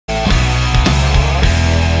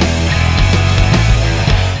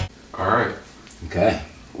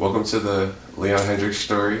welcome to the Leon Hendrix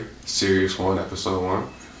story, Series 1, Episode 1.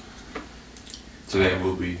 Today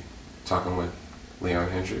we'll be talking with Leon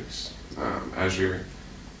Hendrix. As your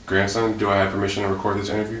grandson, do I have permission to record this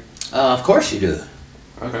interview? Of course you do.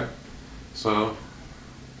 Okay. So,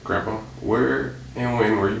 Grandpa, where and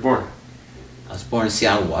when were you born? I was born in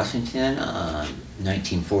Seattle, Washington,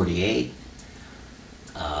 1948,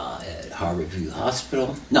 at Harborview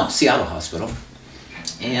Hospital. No, Seattle Hospital.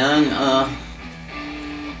 And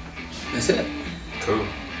that's it. Cool.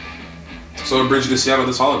 So what brings you to Seattle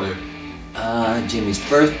this holiday? Jimmy's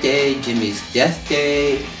birthday, Jimmy's death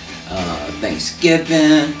day,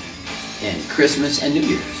 Thanksgiving, and Christmas and New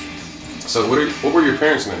Year's. So what were your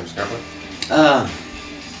parents' names, Grandpa?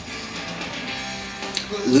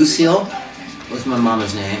 Lucille was my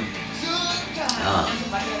mama's name.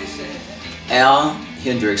 Al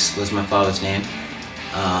Hendrix was my father's name.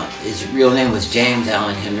 His real name was James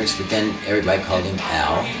Allen Hendrix, but then everybody called him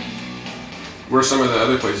Al. Where are some of the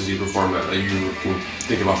other places you performed at that you can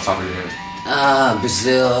think of off the top of your head?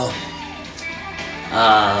 Brazil,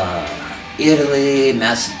 Italy,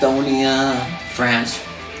 Macedonia, France,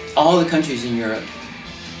 all the countries in Europe.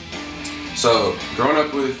 So, growing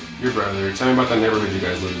up with your brother, tell me about the neighborhood you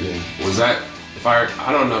guys lived in. Was that, I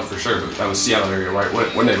don't know for sure, but that was Seattle area, right?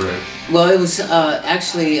 What neighborhood? Well, it was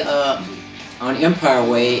actually on Empire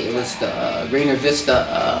Way. It was the Rainier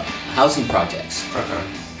Vista housing projects. Okay.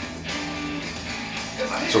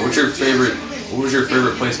 So, what was your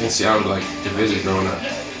favorite place in Seattle to visit growing up?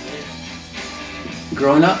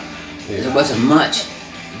 Growing up, Yeah. there wasn't much.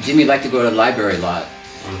 Jimmy liked to go to the library a lot.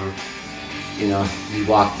 Mm-hmm. You know, he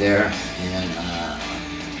walked there, and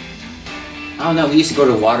I don't know. We used to go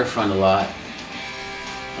to the waterfront a lot.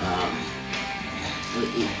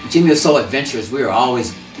 Jimmy was so adventurous. We were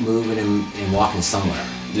always moving and walking somewhere.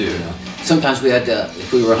 Yeah. You know? Sometimes we had to,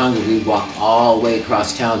 if we were hungry, we'd walk all the way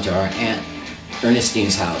across town to our Aunt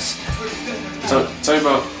Ernestine's house. So, tell me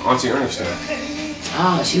about Auntie Ernestine.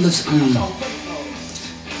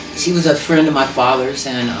 She was a friend of my father's,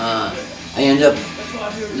 and I ended up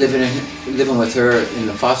living with her in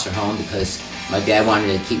the foster home because my dad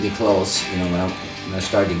wanted to keep me close. You know, when I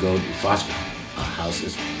started to go to foster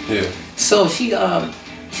houses. Yeah. So she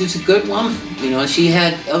was a good woman. You know, she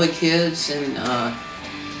had other kids and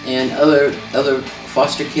other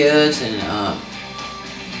foster kids, and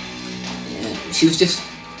she was just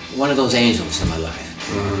one of those angels in my life.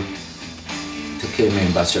 Mm-hmm. Took care of me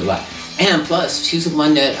and blessed her life. And plus, she's the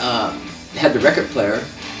one that had the record player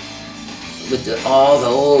with all the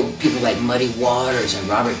old people like Muddy Waters and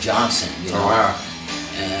Robert Johnson. You know? Oh, wow.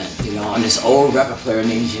 And you know, on this old record player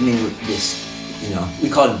named Jimmy, we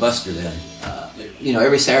called him Buster then. You know,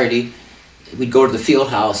 every Saturday we'd go to the field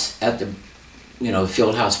house at the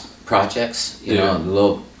field house projects. You know, the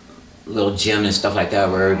little gym and stuff like that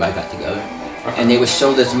where everybody got together. Okay. And they would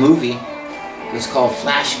show this movie. It was called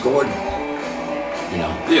Flash Gordon. You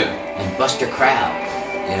know. Yeah. And Buster Crabbe.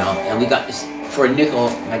 You know, and we got this for a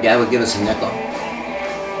nickel. My dad would give us a nickel,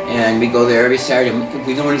 and we go there every Saturday.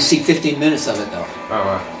 We can only see 15 minutes of it though. Oh,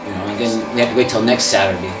 wow. You know, and then we have to wait till next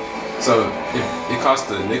Saturday. So, if it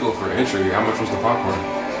cost a nickel for entry, how much was the popcorn?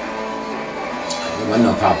 There wasn't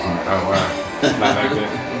no popcorn. Oh, wow. Not back then?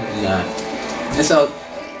 Nah. And so,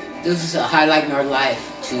 this is a highlight in our life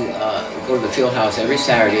to go to the field house every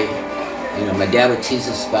Saturday. You know, my dad would tease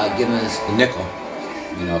us about giving us a nickel,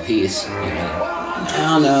 you know, a piece. You know, I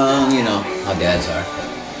don't know, you know how dads are.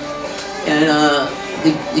 And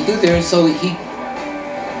they do there, and so he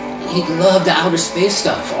loved the outer space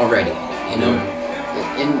stuff already, you know.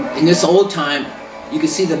 Yeah. In this old time, you could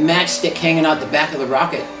see the matchstick hanging out the back of the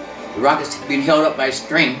rocket. The rocket's being held up by a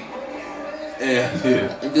string. Yeah.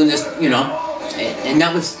 And doing this, you know, and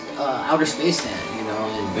that was outer space then, you know.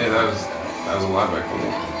 And, Yeah, that was a lot back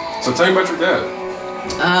then. So tell me about your dad.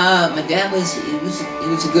 My dad was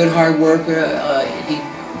a good hard worker. He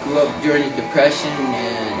grew up during the Depression,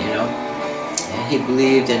 and you know, and he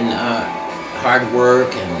believed in hard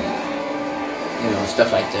work and you know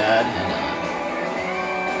stuff like that. And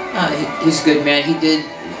he's a good man. He did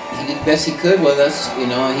the best he could with us. You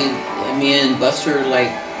know, me and Buster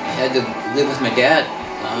had to live with my dad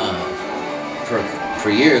for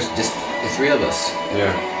years, just the three of us.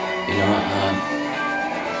 Yeah. You know.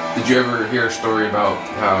 Did you ever hear a story about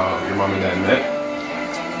how your mom and dad met?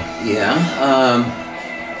 Yeah.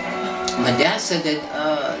 My dad said that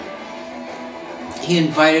he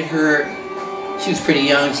invited her. She was pretty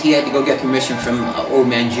young. He had to go get permission from old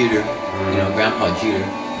man Judah, you know, Grandpa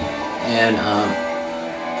Judah. And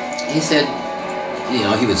he said, you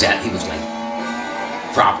know, he was like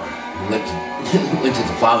proper. He went to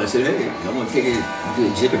the father and said, hey, I'm going to take you to do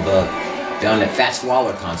a jitterbug. down at Fats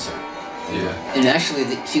Waller concert. Yeah. And actually,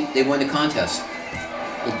 they won the contest.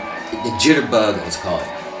 The Jitterbug, it was called.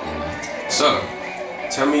 You know. So,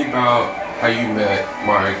 tell me about how you met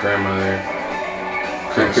my grandmother,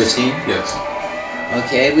 Christine? Yes.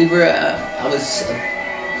 Okay, we were,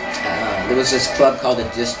 there was this club called the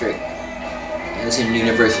District. It was in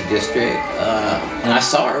University District. And I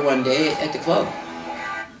saw her one day at the club.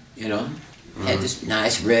 You know, had this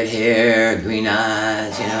nice red hair, green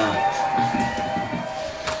eyes, you know.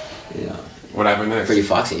 You know. What happened next? Pretty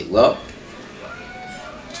foxy. Well,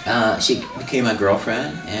 she became my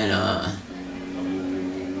girlfriend, and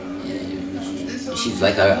she's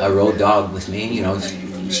like a road dog with me. You know,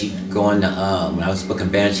 she'd go on when I was booking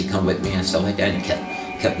bands, she'd come with me and stuff like that, and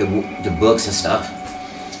kept the books and stuff.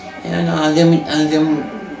 And then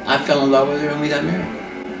I fell in love with her, and we got married.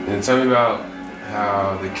 And tell me about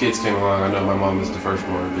how the kids came along. I know my mom was the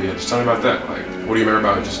firstborn, but yeah, just tell me about that. Like, what do you remember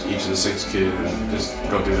about just each of the 6 kids? Just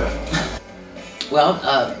go through that. Well,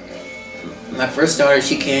 my first daughter,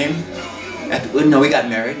 she came. We got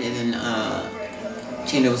married, and then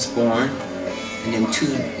Tina was born, and then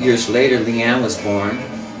 2 years later, Leanne was born,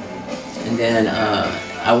 and then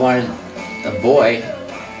I wanted a boy,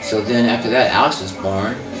 so then after that, Alex was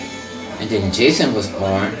born, and then Jason was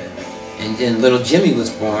born, and then little Jimmy was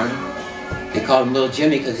born. They called him Little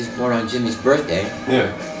Jimmy because he's born on Jimmy's birthday.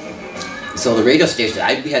 Yeah. So the radio station,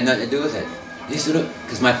 we had nothing to do with it.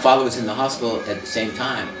 Because my father was in the hospital at the same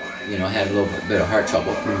time. You know, had a little bit of heart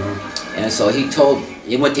trouble. And so he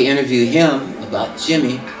went to interview him about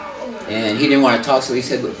Jimmy, and he didn't want to talk, so he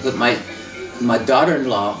said, but my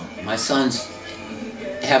daughter-in-law, my son's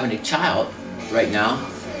having a child right now,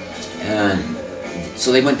 and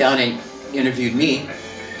so they went down and interviewed me,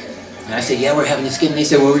 and I said, yeah, we're having this kid, and they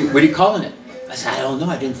said, well, what are you calling it? I said, I don't know,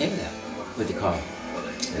 I didn't think of that, what they call it,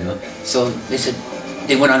 you know? So they said,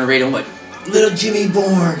 they went on the radio and went, Little Jimmy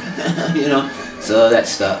born, you know? So that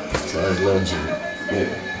stuck. So it was Little Jimmy. Yeah.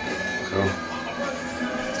 Cool.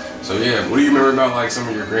 So yeah, what do you remember about like some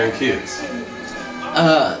of your grandkids?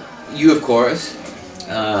 You, of course.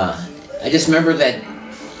 I just remember that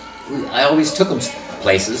I always took them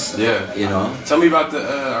places. Yeah. You know. Tell me about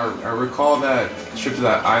I recall that trip to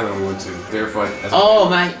that island we went to. There for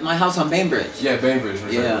like. My house on Bainbridge. Yeah, Bainbridge.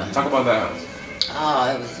 Yeah. Talk about that house. Oh,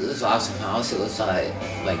 it was an awesome house. It was like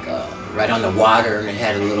right on the water, and it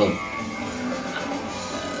had a little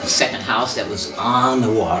second house that was on the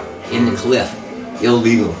water, in the cliff,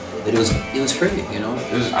 illegal, but it was pretty, you know.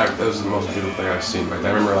 It was the most beautiful thing I've seen. Like I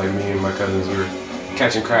remember, like me and my cousins, we were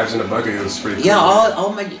catching crabs in a bucket. It was pretty cool. Yeah,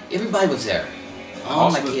 everybody was there. All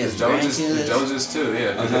also, my kids, the Joneses too.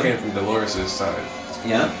 Yeah, because they came from Dolores' side.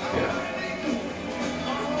 Yeah. Yeah.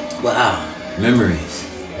 Wow, memories.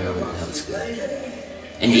 That was good.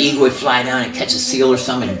 And the eagle would fly down and catch a seal or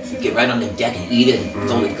something and get right on the deck and eat it and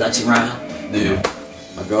throw the guts around. Yeah.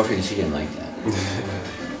 My girlfriend, she didn't like that.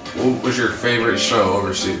 What was your favorite show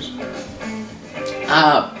overseas?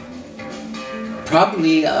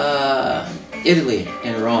 Probably Italy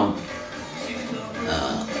and Rome.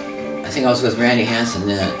 I think I was with Randy Hansen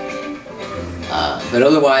then. But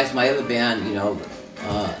otherwise, my other band, you know,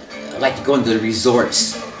 I like to go into the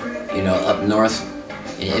resorts, you know, up north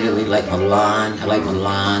in Italy, like Milan. I like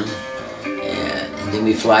Milan. And then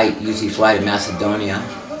we usually fly to Macedonia,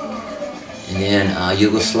 and then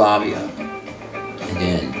Yugoslavia, and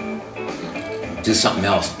then do something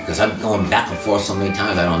else, because I'm going back and forth so many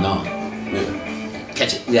times I don't know. Yeah.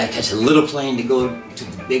 We gotta catch a little plane to go to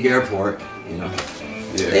the big airport, you know.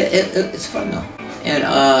 Yeah. It's fun though. And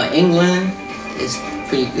England is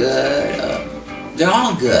pretty good. They're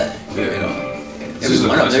all good. Yeah. You know. Every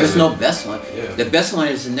one of them. There's no best one. Yeah. The best one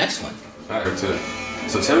is the next one. Alright,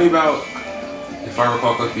 so tell me about, if I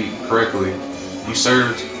recall correctly, you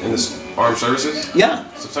served in the armed services? Yeah.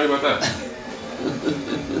 So tell me about that.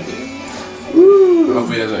 Woo.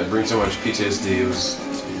 Hopefully it doesn't bring so much PTSD. It was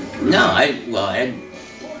really No, I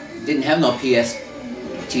didn't have no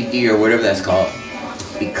PSTD or whatever that's called,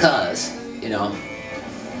 because, you know,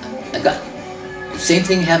 I got the same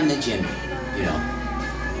thing happened to Jimmy, you know.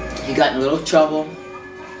 He got in a little trouble,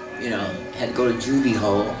 you know, had to go to juvie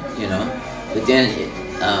hole, you know. But then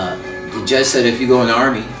the judge said, if you go in the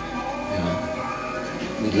army, you know,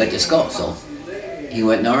 we'd let this go. So he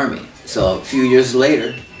went in the army. So a few years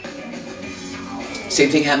later, same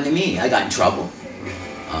thing happened to me. I got in trouble.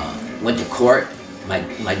 Went to court.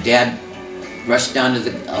 My dad rushed down to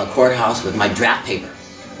the courthouse with my draft paper.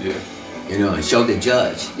 Yeah. You know, and showed the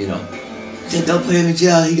judge, you know. He said, don't put him in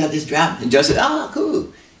jail, he got this draft. And the judge said, oh,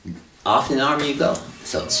 cool. Off in the army you go.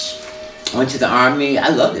 So I went to the army. I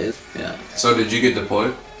loved it. Yeah. So did you get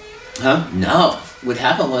deployed? Huh? No. What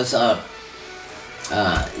happened was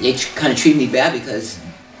they kind of treated me bad because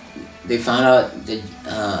they found out that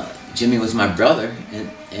Jimmy was my brother,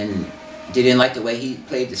 and they didn't like the way he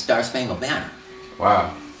played the Star Spangled Banner.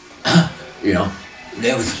 Wow. You know,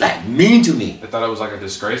 they was like mean to me. They thought it was like a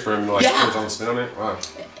disgrace for him to like put his own spin on it. Wow.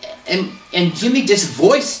 And Jimmy just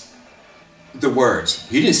voiced the words.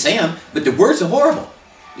 He didn't say them, but the words are horrible.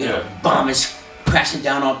 You know, bombs crashing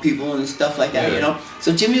down on people and stuff like that. You know,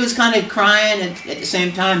 so Jimmy was kind of crying and at the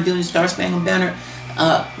same time doing Star Spangled Banner,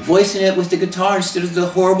 voicing it with the guitar instead of the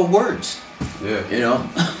horrible words. Yeah. You know.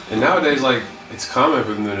 And nowadays, like, it's common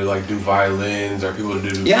for them to like do violins or people to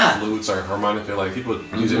do flutes or harmonica. Like people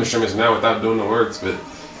use instruments now without doing the words, but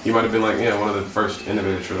he might have been like one of the first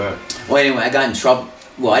innovators for that. Well, anyway, I got in trouble.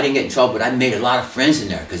 Well, I didn't get in trouble, but I made a lot of friends in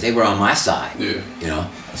there because they were on my side. Yeah. You know,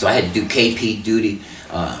 so I had to do KP duty.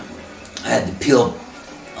 I had to peel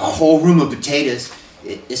a whole room of potatoes.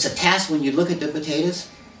 It's a task when you look at the potatoes.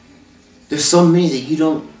 There's so many that you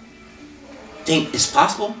don't think is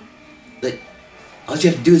possible, but all you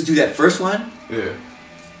have to do is do that first one. Yeah.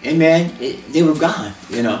 And man, they were gone,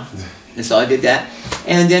 you know. And so I did that.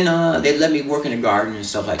 And then they let me work in the garden and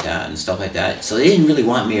stuff like that. So they didn't really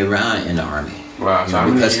want me around in the Army. Wow. So how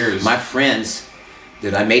many years? My friends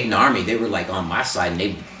that I made in the Army, they were like on my side, and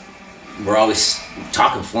they were always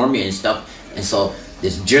talking for me and stuff. And so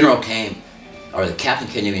this general came, or the captain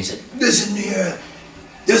came to me and said, "Listen here,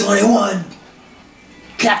 there's only one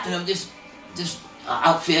captain of this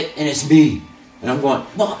outfit, and it's me." And I'm going,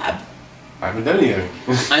 "Well, I haven't done anything."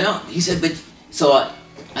 I know. He said, but so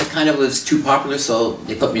I kind of was too popular, so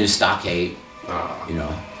they put me in a stockade. You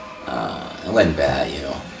know, it wasn't bad, you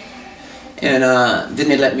know. And then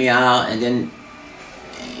they let me out, and then,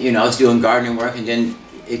 you know, I was doing gardening work, and then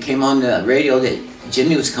it came on the radio that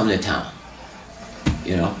Jimmy was coming to town,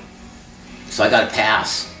 you know. So I got a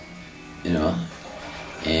pass, you know,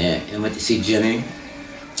 and went to see Jimmy.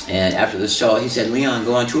 And after the show, he said, "Leon,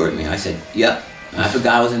 go on tour with me." I said, "Yep." I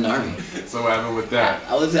forgot I was in the Army. So what happened with that?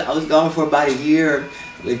 I was gone for about a year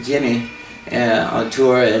with Jimmy on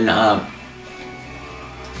tour, and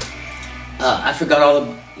I forgot all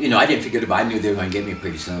the, you know, I didn't forget about it. I knew they were going to get me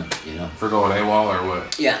pretty soon, you know. For going AWOL or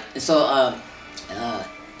what? Yeah, so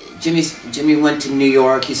Jimmy went to New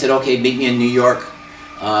York. He said, "Okay, meet me in New York,"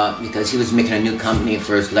 because he was making a new company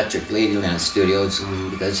for his Electric Ladyland Studios,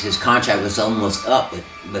 because his contract was almost up with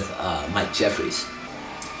Mike Jeffries.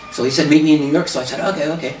 So he said, "Meet me in New York." So I said,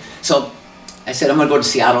 okay. So I said, "I'm going to go to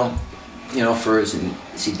Seattle, you know, first and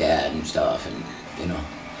see Dad and stuff, and, you know."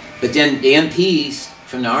 But then the MPs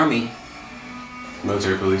from the Army,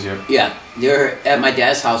 military police, yeah, they're at my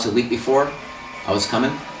dad's house a week before I was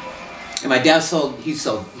coming. And my dad's he's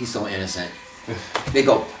so innocent. They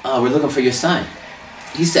go, "We're looking for your son."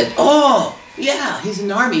 He said, "Oh, yeah, he's in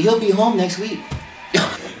the Army. He'll be home next week."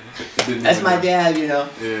 That's my dad, you know.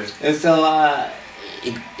 Yeah. And so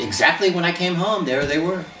exactly when I came home, there they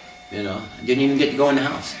were. You know, I didn't even get to go in the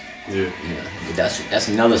house. Yeah. You know, but that's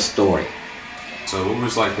another story. So what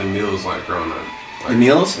was like the meals like growing up? Like, the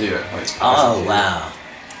meals? Yeah. Like, oh wow.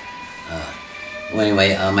 Well,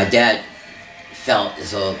 anyway, my dad felt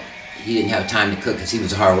as though he didn't have time to cook because he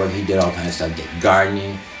was a hard worker. He did all kinds of stuff. Did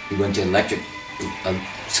gardening. He went to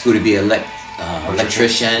school to be an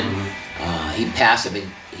electrician. He passed it, but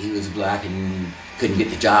he was black and couldn't get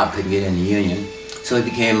the job, couldn't get in the union. So he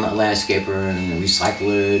became a landscaper and a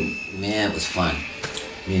recycler. Man, it was fun.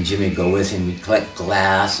 Me and Jimmy would go with him. We'd collect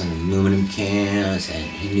glass and aluminum cans, and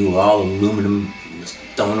he knew all aluminum was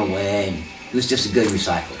thrown away. And he was just a good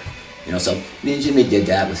recycler, you know. So me and Jimmy did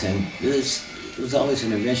that with him. It was always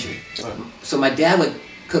an adventure. So my dad would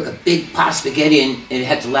cook a big pot of spaghetti, and it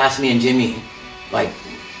had to last me and Jimmy like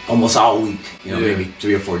almost all week, you know, maybe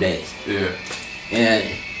 3 or 4 days. Yeah. And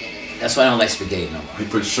that's why I don't like spaghetti no more. You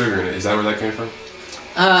put sugar in it. Is that where that came from?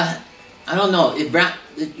 I don't know.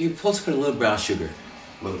 You're supposed to put a little brown sugar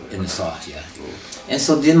in the sauce, yeah. And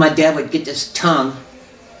so then my dad would get this tongue,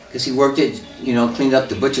 because he worked at, you know, cleaned up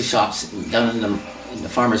the butcher shops down in the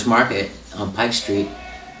farmer's market on Pike Street.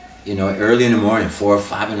 You know, early in the morning, 4 or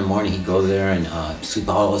 5 in the morning, he'd go there and sweep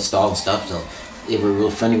all the stall and stuff. So they were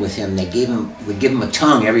real friendly with him. They would give him a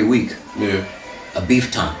tongue every week. Yeah. A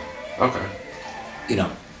beef tongue. Okay. You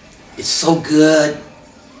know, it's so good.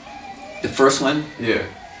 The first one. Yeah.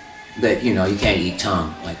 But, you know, you can't eat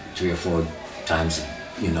tongue like 3 or 4 times,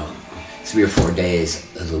 you know, 3 or 4 days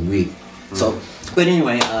of the week. So, but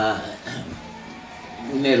anyway,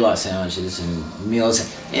 we made a lot of sandwiches and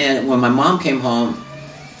meals. And when my mom came home,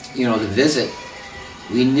 you know, to visit,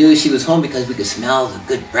 we knew she was home because we could smell the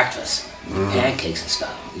good breakfast, the pancakes and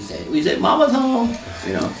stuff. We said, "Mama's home,"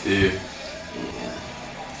 you know. Yeah.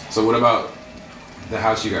 So what about the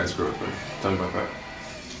house you guys grew up in? Tell me about that.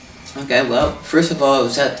 Okay, well, first of all, it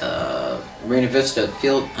was at Rena Vista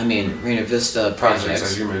Rena Vista Projects.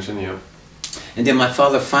 As you mentioned, yeah. And then my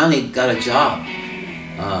father finally got a job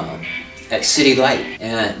at City Light,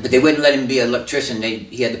 but they wouldn't let him be an electrician.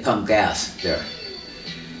 He had to pump gas there.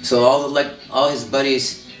 So all his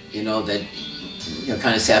buddies, that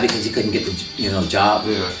kind of sad because he couldn't get the job.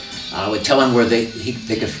 Yeah. I would tell him where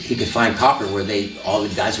he could find copper where all the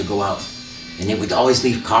guys would go out, and they would always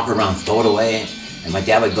leave copper around, throw it away, and my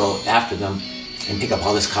dad would go after them and pick up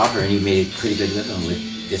all this copper, and he made a pretty good living with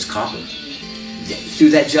this copper.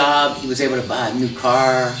 Through that job, he was able to buy a new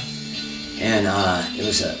car, and it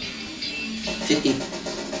was a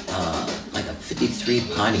 53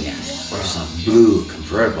 Pontiac or some blue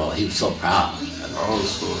convertible. He was so proud. Old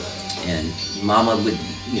school. And Mama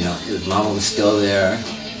his mama was still there,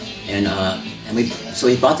 so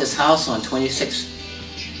he bought this house on 26th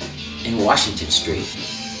in Washington Street,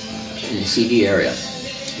 in the CD area,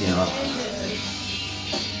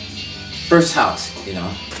 first house, and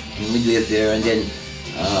we lived there, and then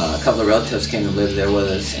a couple of relatives came to live there with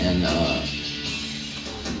us, and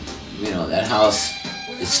that house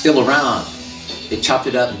is still around. They chopped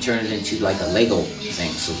it up and turned it into like a Lego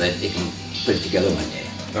thing so that they can put it together one day.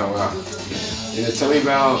 Oh wow. And tell me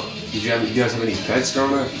about, did you guys have any pets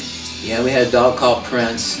growing up? Yeah, we had a dog called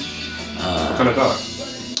Prince. What kind of dog?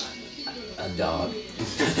 A dog.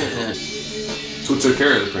 Who took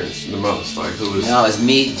care of the Prince the most? Like who was? No, it was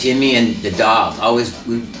me, Jimmy, and the dog.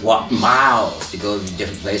 We walked miles to go to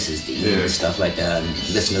different places to eat and stuff like that, and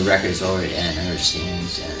listen to records over at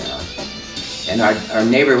Ernestine's. And our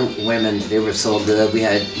neighbor women, they were so good. We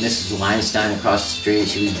had Mrs. Weinstein across the street.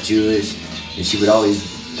 She was Jewish, and she would always,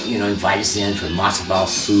 invite us in for matzo ball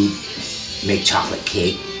soup, make chocolate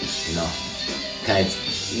cake, kind of,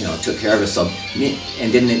 took care of us. So,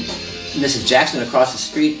 and then Mrs. Jackson across the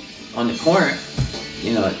street on the corner,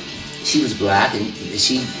 she was black, and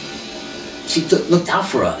she looked out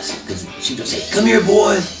for us, because she would say, "Come here,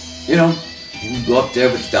 boys," and we'd go up there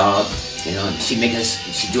with the dog.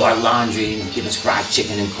 She'd do our laundry and give us fried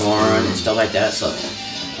chicken and corn and stuff like that. So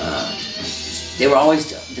they were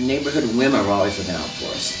always, the neighborhood women were always looking out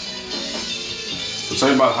for us. So tell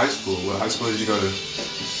me about high school. What high school did you go to?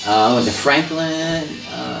 I went to Franklin,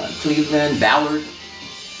 Cleveland, Ballard.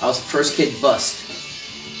 I was the first kid bust.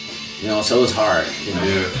 So it was hard.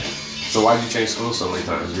 Yeah. So why did you change school so many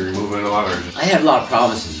times? You were moving a lot, or? I had a lot of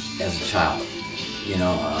problems as a child.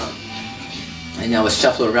 And I was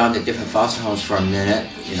shuffling around to different foster homes for a minute,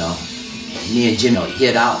 Me and Jim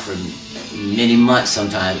hid out for many months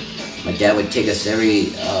sometimes. My dad would take us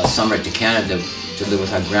every summer to Canada to live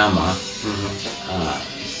with our grandma,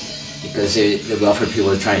 because the welfare people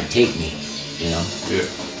were trying to take me, Yeah.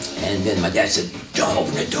 And then my dad said, "Don't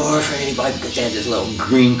open the door for anybody," because they had this little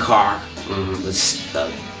green car with a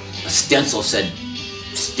stencil said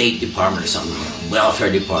State Department or something, Welfare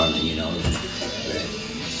Department,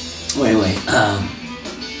 Well, anyway,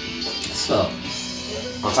 so.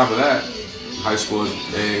 On top of that, high school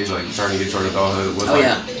age, like starting to get toward adulthood, what's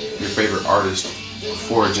your favorite artist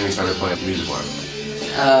before Jimmy started playing music-wise?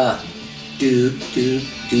 Earl.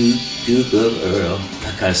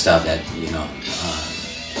 That kind of stuff that,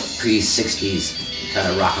 pre-60s kind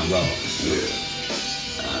of rock and roll. Yeah.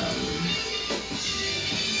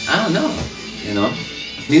 I don't know,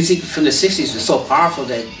 Music from the 60s was so powerful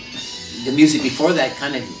that the music before that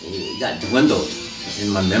kind of got dwindled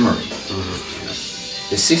in my memory.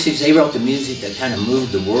 The 60s, they wrote the music that kind of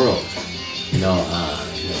moved the world. There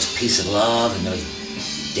was Peace of Love, and there was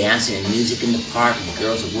dancing and music in the park, and the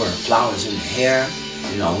girls were wearing flowers in their hair,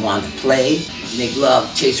 wanted to play. And they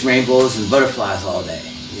loved chase rainbows and butterflies all day,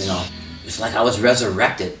 It's like I was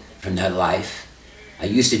resurrected from that life. I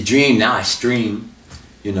used to dream, now I stream,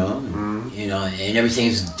 and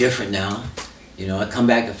everything's different now. I come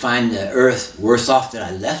back to find the earth worse off than I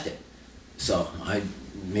left it. So I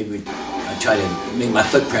try to make my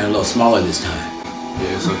footprint a little smaller this time.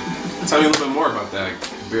 Yeah, so tell me a little bit more about that,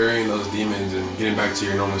 burying those demons and getting back to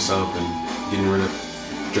your normal self and getting rid of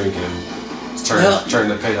drinking and turning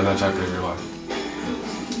the page on that chapter of your life.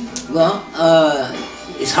 Well,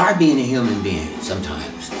 it's hard being a human being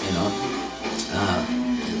sometimes,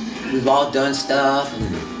 We've all done stuff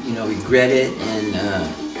and, regret it and,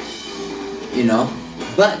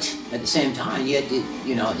 but at the same time, you have to,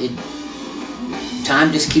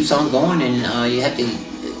 time just keeps on going, and you have to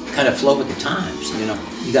kind of flow with the times.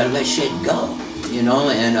 You got to let shit go. And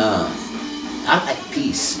I like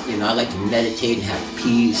peace. I like to meditate and have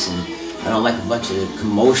peace, and I don't like a bunch of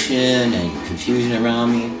commotion and confusion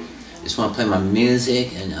around me. I just want to play my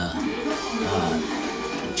music and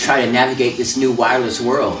try to navigate this new wireless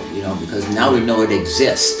world. Because now we know it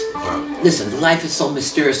exists. Wow. Listen, life is so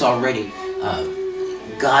mysterious already.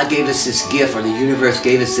 God gave us this gift, or the universe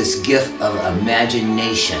gave us this gift of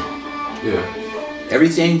imagination. Yeah.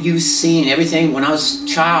 Everything you've seen, everything, when I was a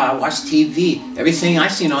child, I watched TV. Everything I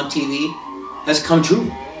seen on TV has come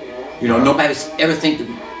true. You know, nobody was ever think that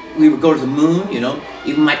we would go to the moon, you know.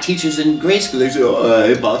 Even my teachers in grade school, they said, oh,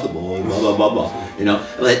 impossible, blah, blah, blah, blah. You know,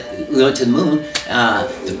 but we went to the moon.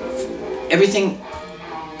 Everything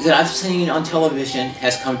that I've seen on television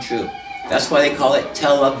has come true. That's why they call it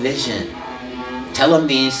television. Tele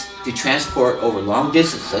means to transport over long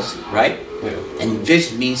distances, right? Yeah. And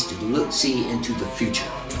vision means to look, see into the future.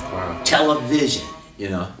 Wow. Television, you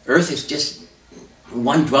know. Earth is just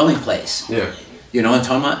one dwelling place. Yeah. You know what I'm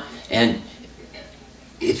talking about? And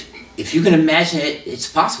if you can imagine it,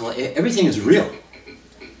 it's possible. Everything is real.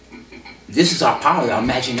 This is our power, our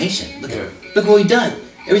imagination. Look what we've done.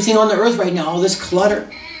 Everything on the earth right now, all this clutter,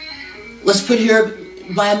 let's put it here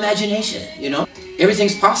by imagination, you know?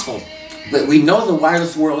 Everything's possible. But we know the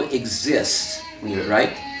wireless world exists,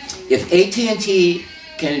 right? If AT&T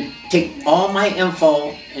can take all my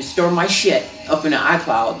info and store my shit up in an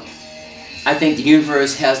iCloud, I think the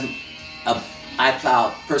universe has a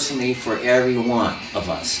iCloud personally for every one of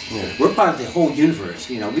us. Yeah. We're part of the whole universe,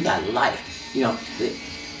 you know, we got life. You know,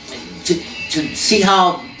 to see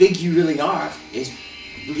how big you really are is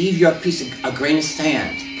believe you're a grain of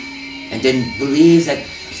sand. And then believe that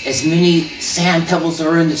as many sand pebbles that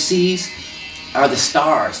are in the seas are the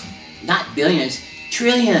stars. Not billions,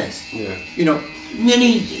 trillions. Yeah. You know,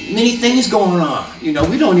 many things going on. You know,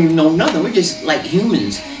 we don't even know nothing. We're just like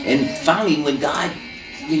humans. And finally, when God,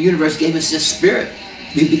 the universe gave us this spirit,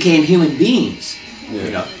 we became human beings. Yeah.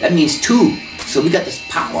 You know, that means two. So we got this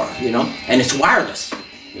power, you know, and it's wireless.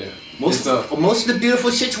 Yeah. Most of the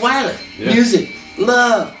beautiful shit's wireless. Yeah. Music,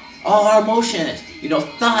 love, all our emotions, you know,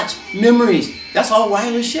 thoughts, memories. That's all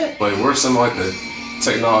wireless shit. Like, what are some like the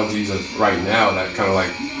technologies of right now that kind of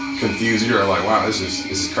like confuse you, or like, wow, this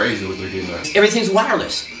is crazy what they're getting at? Everything's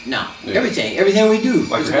wireless now. Yeah. Everything we do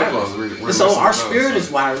like is your headphones. wireless. So our spirit is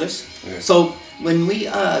wireless. Yeah. So when we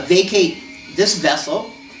vacate this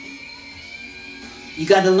vessel, you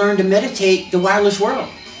got to learn to meditate the wireless world.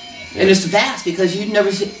 Yeah. And it's vast because you've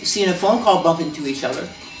never seen a phone call bump into each other.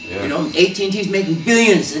 Yeah. You know, AT&T's making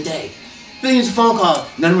billions a day. Billions of phone calls,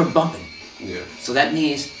 none of them are bumping. Yeah. So that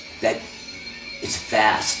means that it's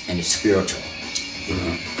vast and it's spiritual. You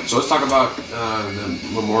know? So let's talk about the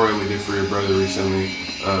memorial we did for your brother recently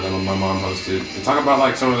that my mom hosted. And talk about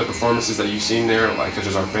like some of the performances that you've seen there, like such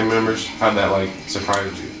as our family members. How that like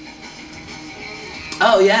surprised you?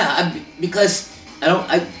 Oh yeah, because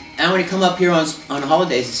I only come up here on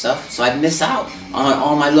holidays and stuff, so I miss out on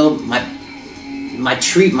all my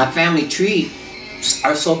family tree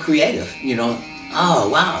are so creative. You know, oh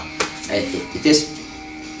wow, I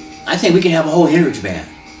think we can have a whole Hendrix band.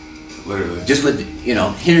 Literally. Just with, you know,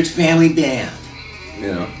 Hendrix family band. You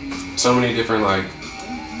know. So many different like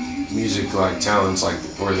music like talents, like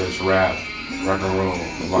whether it's rap and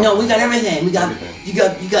roll. No, we got everything. We got everything.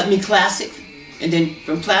 you got me classic, and then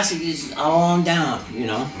from classic is all on down. You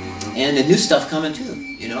know, and the new stuff coming too.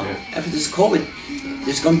 You know, after this COVID,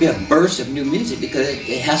 there's going to be a burst of new music because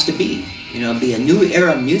it has to be. You know, be a new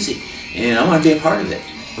era of music, and I want to be a part of it.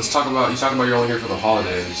 Let's talk about, you talk about you're only here for the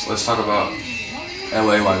holidays. Let's talk about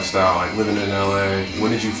LA lifestyle, like living in LA.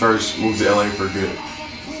 When did you first move to LA for good?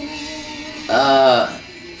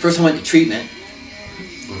 First I went to treatment.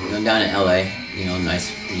 You know, down in LA. You know, nice,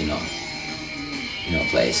 you know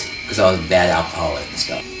place. Because I was a bad alcoholic and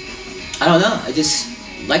stuff. I don't know. I just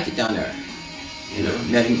liked it down there. You know,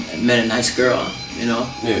 met a nice girl. You know.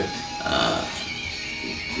 Yeah.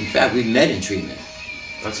 In fact, we met in treatment.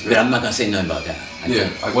 That's good. But I'm not gonna say nothing about that.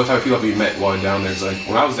 Like what type of people have you met while down there? Cause like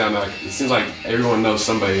when I was down there, like, it seems like everyone knows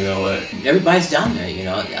somebody in LA. Everybody's down there, you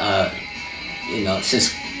know.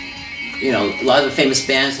 Since a lot of the famous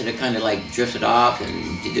bands that are kind of like drifted off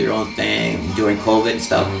and did their own thing during COVID and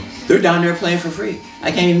stuff, they're down there playing for free.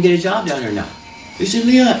 I can't even get a job down there now. They said,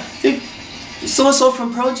 Leon, so and so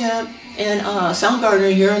from Pro Jam and Soundgarden are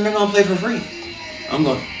here and they're gonna play for free. I'm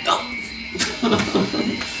going, oh.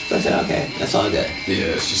 So I said, okay, that's all good.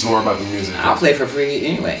 Yeah, it's just more about the music. I'll play for free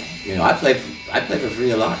anyway. You know, I play for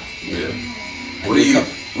free a lot. Yeah. What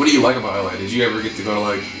do you like about LA? Did you ever get to go to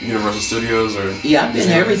like Universal Studios or? Yeah, I've been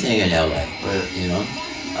to everything in LA. Yeah. You know,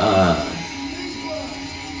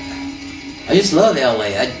 I just love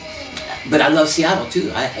LA. But I love Seattle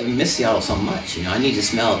too. I miss Seattle so much. You know, I need to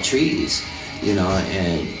smell trees. You know,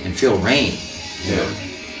 and feel rain. You know?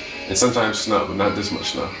 And sometimes snow, but not this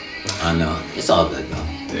much snow. I know. It's all good though.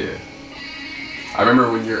 Yeah. I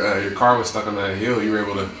remember when your car was stuck on that hill, you were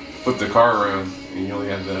able to flip the car around and you only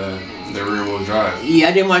had the rear wheel drive. Yeah,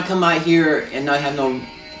 I didn't want to come out here and not have no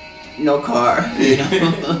car. You know,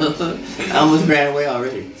 I almost ran away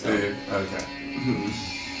already. So. Yeah, okay.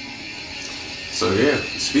 So yeah,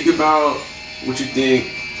 speak about what you think,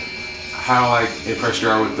 how like impressed you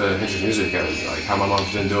are with the Hendrix Music Academy, like how my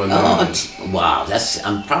mom's been doing that. Wow,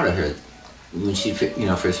 I'm proud of her. When she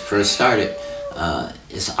first started,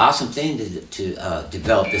 it's an awesome thing to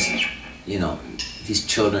develop this, these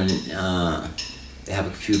children. They have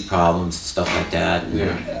a few problems and stuff like that.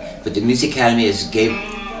 Yeah. But the Music Academy is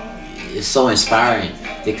so inspiring.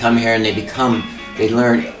 They come here and they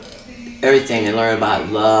learn everything. They learn about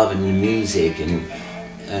love and music and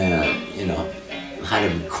how to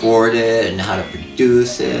record it and how to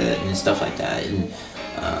produce it and stuff like that. And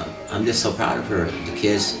I'm just so proud of her. The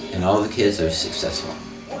kids and all the kids are successful.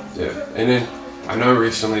 Yeah, and then I know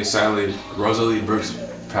recently, sadly, Rosa Lee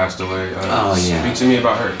passed away. Oh yeah. Speak to me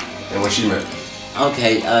about her and what she meant.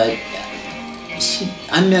 Okay,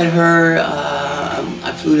 I met her.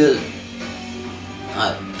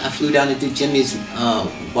 I flew down to do Jimmy's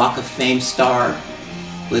Walk of Fame star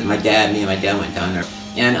with my dad. Me and my dad went down there,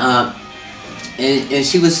 and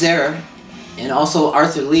she was there, and also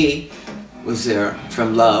Arthur Lee was there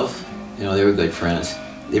from Love. They were good friends.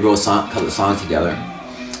 They wrote a couple of songs together,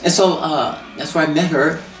 and so that's where I met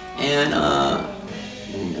her, and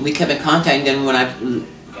we kept in contact. And then when I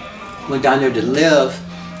went down there to live,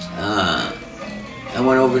 I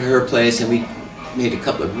went over to her place and we made a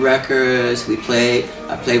couple of records. I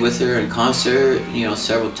played with her in concert,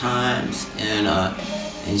 several times,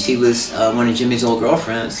 and she was one of Jimmy's old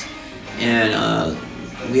girlfriends, and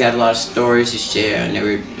we had a lot of stories to share, and they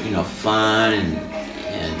were fun,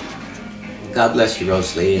 and God bless you,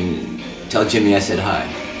 Rosa Lee, and tell Jimmy I said hi.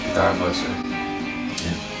 God bless her.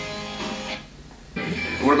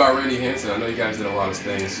 What about Randy Hansen? I know you guys did a lot of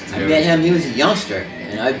things together. I met him, he was a youngster,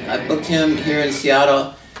 and I booked him here in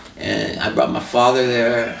Seattle, and I brought my father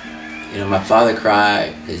there. My father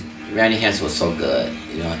cried because Randy Hansen was so good,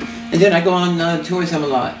 And then I go on tour with him a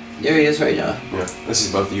lot. There he is right now. Yeah, this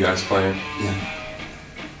is both of you guys playing. Yeah.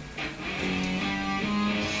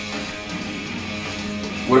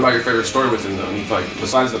 What about your favorite story with him though? I mean, like,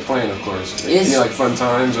 besides the playing, of course. Any like fun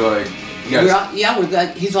times or like you guys?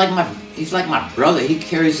 He's like my brother. He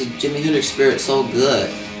carries the Jimi Hendrix spirit so good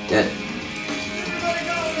that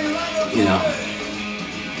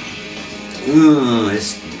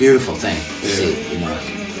it's a beautiful thing to see.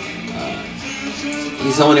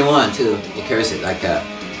 He's the only one too that carries it like that.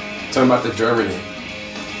 Tell me about the Germany.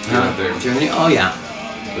 There. Germany? Oh yeah.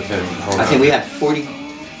 With him. I think we had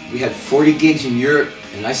 40 gigs in Europe,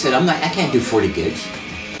 and I said I can't do 40 gigs.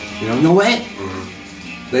 No way.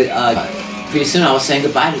 Mm-hmm. But pretty soon I was saying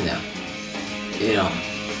goodbye to them.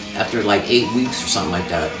 After like 8 weeks or something like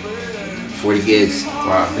that. 40 gigs.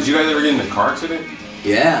 Wow. Did you guys ever get in a car accident?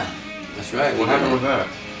 Yeah, that's right. What happened with that?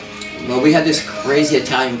 Well, we had this crazy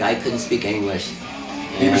Italian guy, couldn't speak English.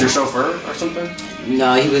 He was your chauffeur or something?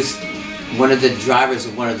 No, he was one of the drivers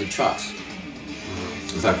of one of the trucks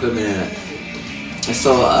with our equipment in it. And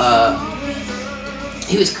so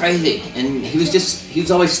he was crazy, and he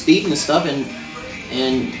was always speeding and stuff, and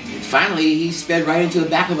finally he sped right into the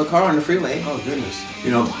back of a car on the freeway. Oh goodness.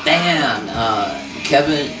 Bam!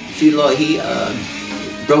 Kevin Filo, he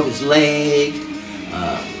broke his leg.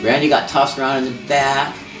 Randy got tossed around in the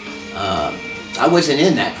back. I wasn't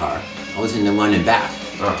in that car. I was in the one in back.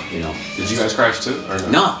 Oh. Did you guys crash too? Or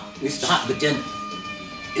no? No, we stopped, but then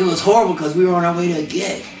it was horrible because we were on our way to a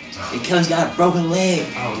gig. And Kevin's got a broken leg.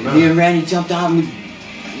 Oh, no. Me and Randy jumped out and we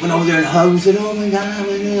went over there and hugged and said, oh my God,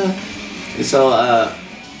 oh my God. And so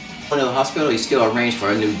went to the hospital, he still arranged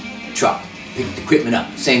for a new truck, picked the equipment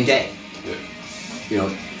up, same day. Yeah.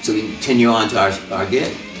 So we continue on to our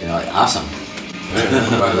gig. Awesome.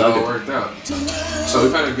 Yeah, it all worked out. So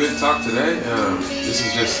we've had a good talk today. This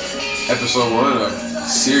is just episode 1 of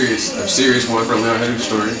serious one from Leon Hendrix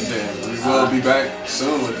story. And we will be back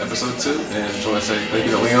soon with episode 2. And I just want to say thank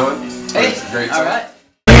you to Leon. Hey, it's a great all talk. right.